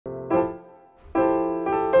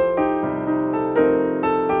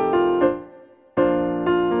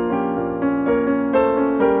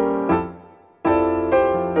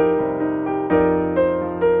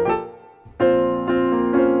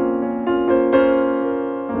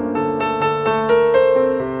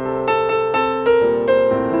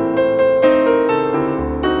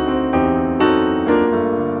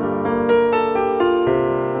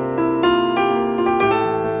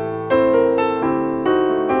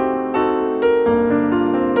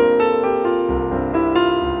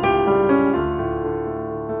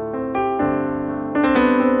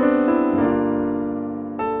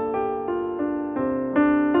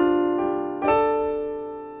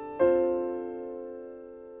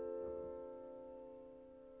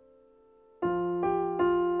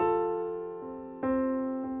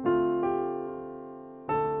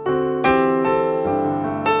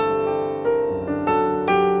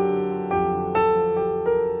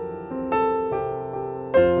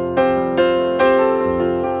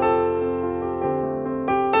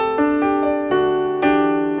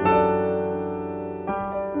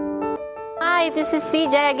this is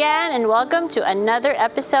CJ again, and welcome to another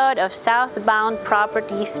episode of Southbound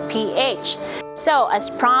Properties PH. So, as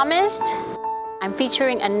promised, I'm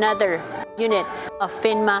featuring another unit of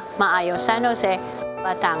Phinma Maayo, San Jose,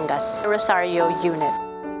 Batangas, Rosario unit.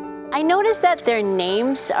 I noticed that their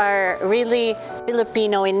names are really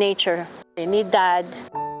Filipino in nature. Trinidad.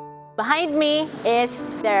 Behind me is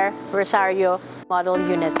their Rosario model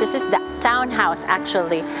unit. This is the townhouse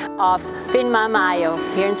actually of Phinma Maayo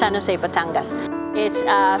here in San Jose, Batangas.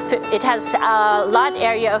 It has a lot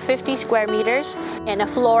area of 50 square meters and a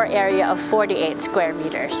floor area of 48 square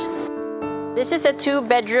meters. This is a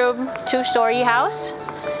 2-bedroom, 2-story house,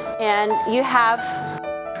 and you have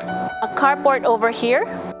a carport over here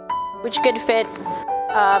which could fit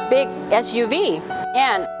a big SUV.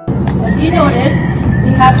 And as you notice,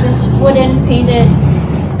 you have this wooden painted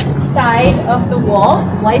side of the wall.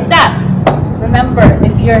 Why is that? Remember,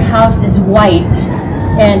 if your house is white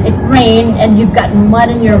and it rained and you've got mud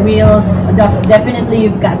in your wheels, definitely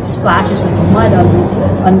you've got splashes of mud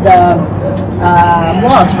on the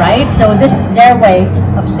walls, right? So this is their way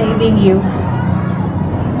of saving you,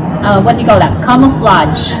 what do you call that?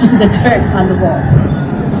 Camouflage the dirt on the walls.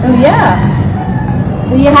 So yeah,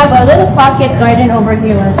 so you have a little pocket garden over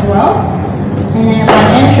here as well. And then on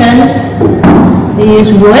entrance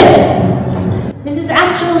is wood. This is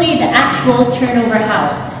actually the actual turnover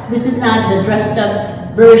house. This is not the dressed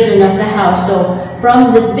up version of the house. So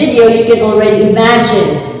from this video, you can already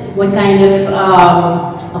imagine what kind of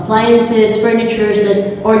appliances, furnitures,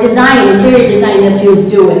 or interior design that you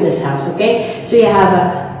do in this house, okay? So you have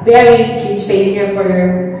a very cute space here for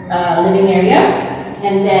your living area.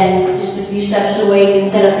 And then just a few steps away, you can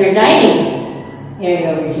set up your dining area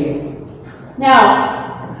over here.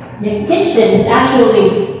 Now, the kitchen is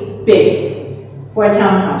actually big for a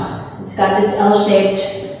townhouse. It's got this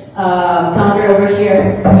L-shaped counter over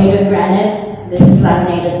here made of granite. This is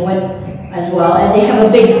laminated wood as well. And they have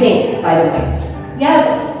a big sink, by the way. You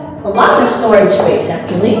have a lot of storage space,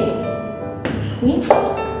 actually. See?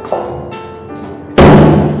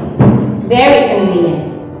 Very convenient.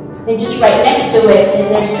 And just right next to it is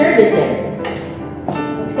their service area.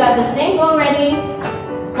 It's got the sink already.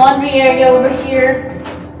 Laundry area over here.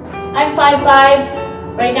 I'm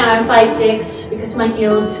 5'5". Right now I'm 5'6" because my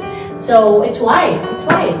heels. So it's wide. It's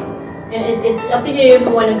wide. And it's up to you if you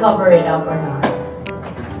want to cover it up or not.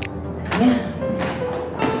 So yeah.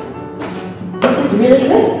 This is really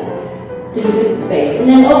good. This is good space. And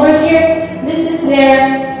then over here, this is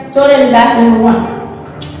their toilet and bathroom one.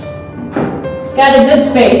 It's got a good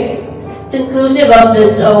space. It's inclusive of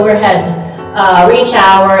this overhead rain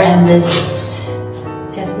shower and this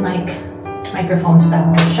microphone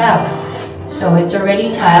style shower. So it's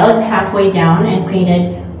already tiled halfway down and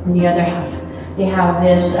painted on the other half. They have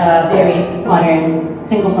this very modern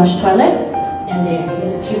single flush toilet, and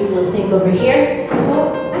there's a cute little sink over here.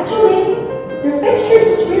 So actually, their fixtures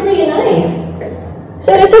is really nice.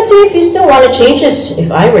 So it's up to you if you still want to change this.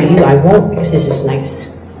 If I were you, I won't, because this is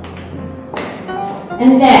nice.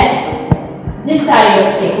 And then this side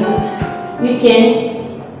of things, you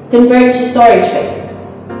can convert to storage space.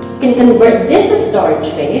 You can convert this to storage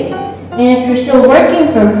space, and if you're still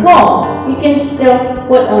working from home, you can still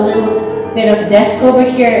put a little bit of desk over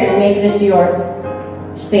here and make this your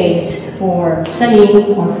space for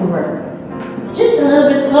studying or for work. It's just a little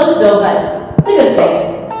bit close though, but it's a good space.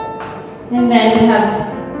 And then you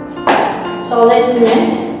have solid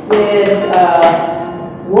cement with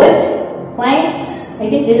wood planks. I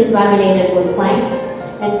think this is laminated wood planks,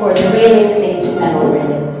 and for the railings they use metal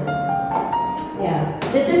railings. Yeah,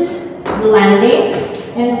 this is the landing,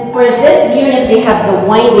 and for this unit they have the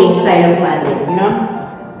winding side of landing, you know?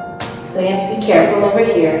 So you have to be careful over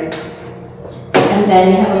here. And then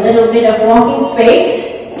you have a little bit of walking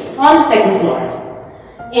space on the second floor.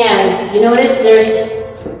 And you notice there's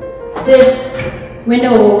this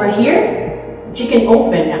window over here, which you can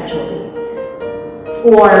open actually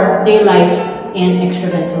for daylight and extra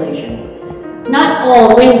ventilation. Not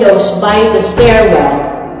all windows by the stairwell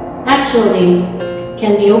actually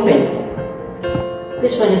can be opened.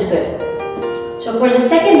 This one is good. So for the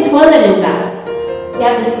second toilet and bath, you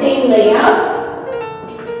have the same layout,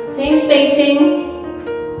 same spacing,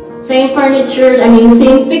 same furniture,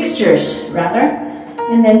 same fixtures rather.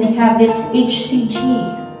 And then they have this HCG.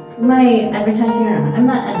 Am I advertising or not? I'm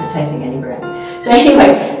not advertising any brand. So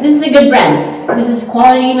anyway, this is a good brand. This is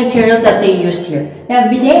quality materials that they used here. They have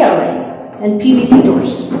bidet already and PVC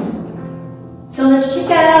doors. So let's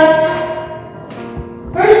check out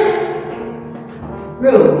first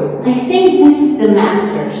room. I think this is the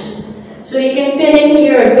master's. So you can fit in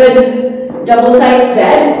here a good double-sized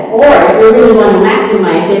bed, or if you really want to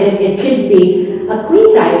maximize it, it could be a queen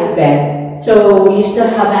size bed. So you still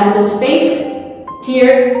have ample space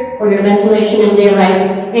here for your ventilation and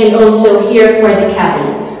daylight, and also here for the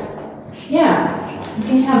cabinets. Yeah, you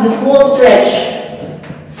can have the full stretch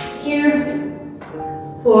here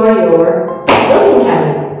for your built-in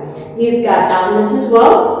cabinet. You've got outlets as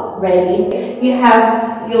well, ready. You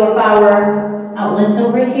have your power outlets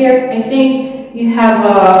over here. I think you have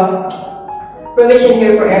a provision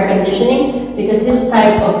here for air conditioning, because this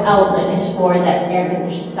type of outlet is for that air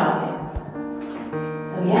conditioned socket.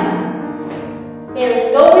 So yeah. Okay,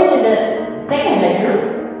 let's go over to the second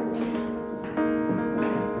bedroom.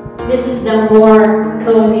 This is the more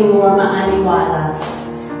cozy, more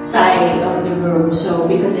maaliwalas side of the room. So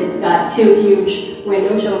because it's got two huge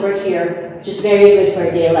windows over here, which is very good for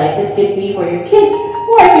daylight. This could be for your kids,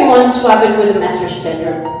 or if you want to swap it with the master's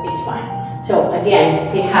bedroom, it's fine. So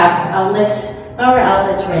again, they have outlets, power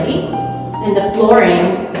outlets ready, and the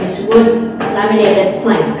flooring is wood laminated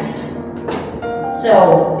planks.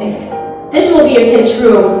 So if this will be your kid's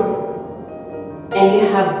room, and you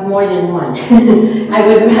have more than one. I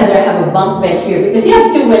would rather have a bunk bed here, because you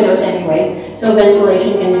have two windows anyways, so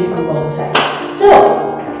ventilation can be from both sides. So,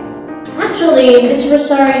 actually, this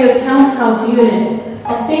Rosario Townhouse unit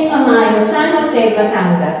of Phinma, Maayo, San Jose,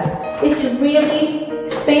 Batangas is really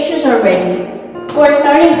spacious already for a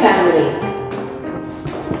starting family.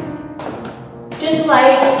 Just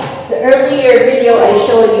like the earlier video I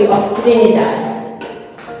showed you of Trinidad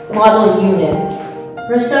model unit,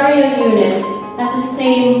 Rosario unit has the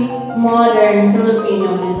same modern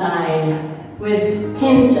Filipino design with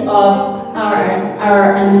hints of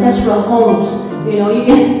our ancestral homes. You know, you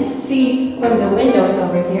can see from the windows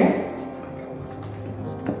over here.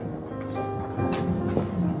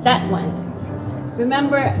 That one.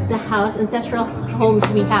 Remember the house, ancestral homes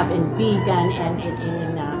we have in Vigan and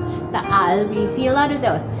in Taal. We see a lot of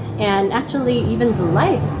those. And actually, even the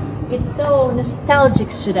lights, it's so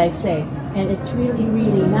nostalgic, should I say. And it's really,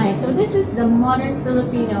 really nice. So this is the modern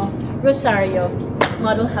Filipino Rosario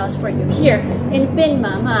model house for you here in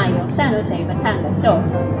Phinma, Maayo, San Jose, Batangas. So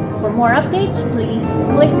for more updates, please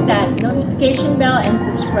click that notification bell and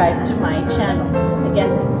subscribe to my channel.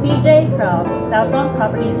 Again, this is CJ from Southbound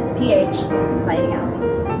Properties PH, signing out.